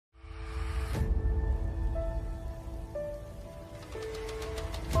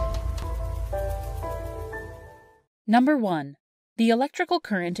Number 1. The electrical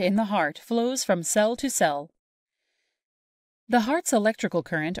current in the heart flows from cell to cell. The heart's electrical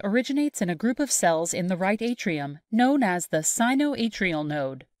current originates in a group of cells in the right atrium, known as the Sinoatrial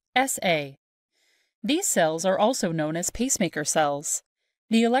Node, SA. These cells are also known as pacemaker cells.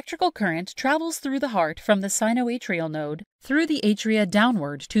 The electrical current travels through the heart from the sinoatrial node through the atria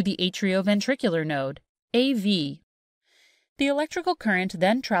downward to the atrioventricular node, AV. The electrical current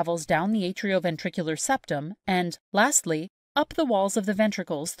then travels down the atrioventricular septum and, lastly, up the walls of the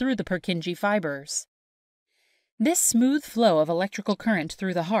ventricles through the Purkinje fibers. This smooth flow of electrical current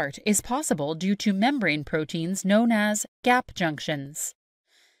through the heart is possible due to membrane proteins known as gap junctions.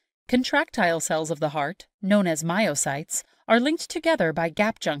 Contractile cells of the heart, known as myocytes, are linked together by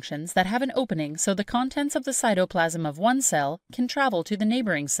gap junctions that have an opening so the contents of the cytoplasm of one cell can travel to the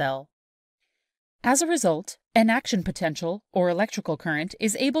neighboring cell. As a result, an action potential, or electrical current,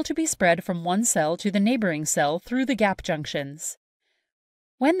 is able to be spread from one cell to the neighboring cell through the gap junctions.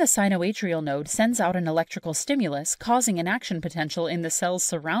 When the sinoatrial node sends out an electrical stimulus causing an action potential in the cells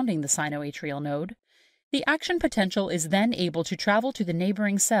surrounding the sinoatrial node, the action potential is then able to travel to the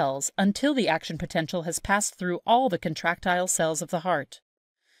neighboring cells until the action potential has passed through all the contractile cells of the heart.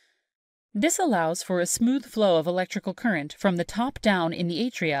 This allows for a smooth flow of electrical current from the top down in the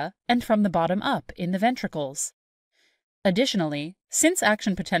atria and from the bottom up in the ventricles. Additionally, since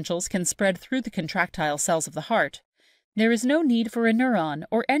action potentials can spread through the contractile cells of the heart, there is no need for a neuron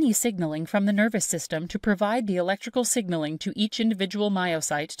or any signaling from the nervous system to provide the electrical signaling to each individual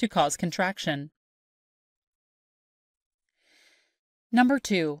myocyte to cause contraction. Number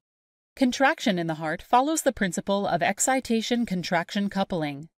 2. Contraction in the heart follows the principle of excitation-contraction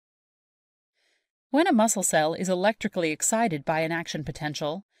coupling. When a muscle cell is electrically excited by an action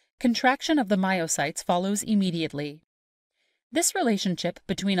potential, contraction of the myocytes follows immediately. This relationship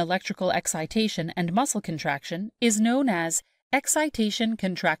between electrical excitation and muscle contraction is known as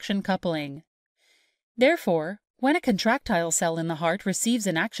excitation-contraction coupling. Therefore, when a contractile cell in the heart receives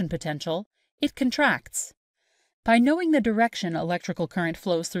an action potential, it contracts. By knowing the direction electrical current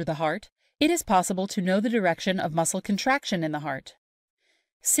flows through the heart, it is possible to know the direction of muscle contraction in the heart.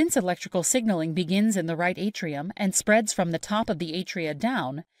 Since electrical signaling begins in the right atrium and spreads from the top of the atria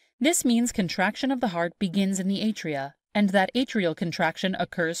down, this means contraction of the heart begins in the atria, and that atrial contraction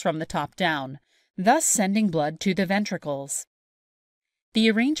occurs from the top down, thus sending blood to the ventricles. The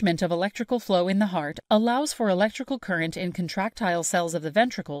arrangement of electrical flow in the heart allows for electrical current in contractile cells of the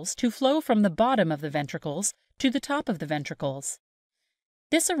ventricles to flow from the bottom of the ventricles to the top of the ventricles.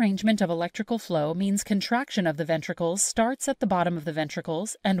 This arrangement of electrical flow means contraction of the ventricles starts at the bottom of the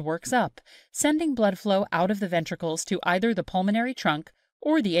ventricles and works up, sending blood flow out of the ventricles to either the pulmonary trunk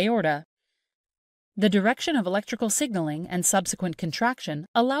or the aorta. The direction of electrical signaling and subsequent contraction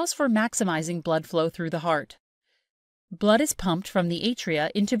allows for maximizing blood flow through the heart. Blood is pumped from the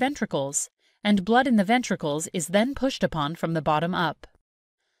atria into ventricles, and blood in the ventricles is then pushed upon from the bottom up.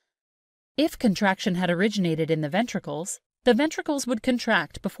 If contraction had originated in the ventricles would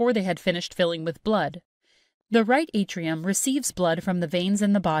contract before they had finished filling with blood. The right atrium receives blood from the veins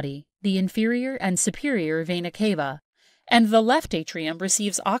in the body, the inferior and superior vena cava, and the left atrium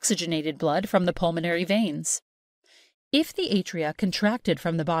receives oxygenated blood from the pulmonary veins. If the atria contracted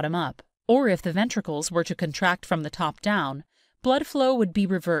from the bottom up, or if the ventricles were to contract from the top down, blood flow would be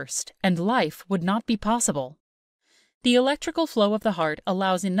reversed and life would not be possible. The electrical flow of the heart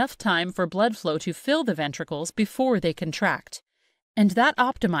allows enough time for blood flow to fill the ventricles before they contract, and that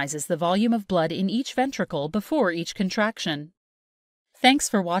optimizes the volume of blood in each ventricle before each contraction. Thanks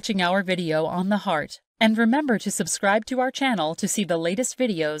for watching our video on the heart, and remember to subscribe to our channel to see the latest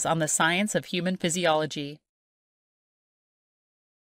videos on the science of human physiology.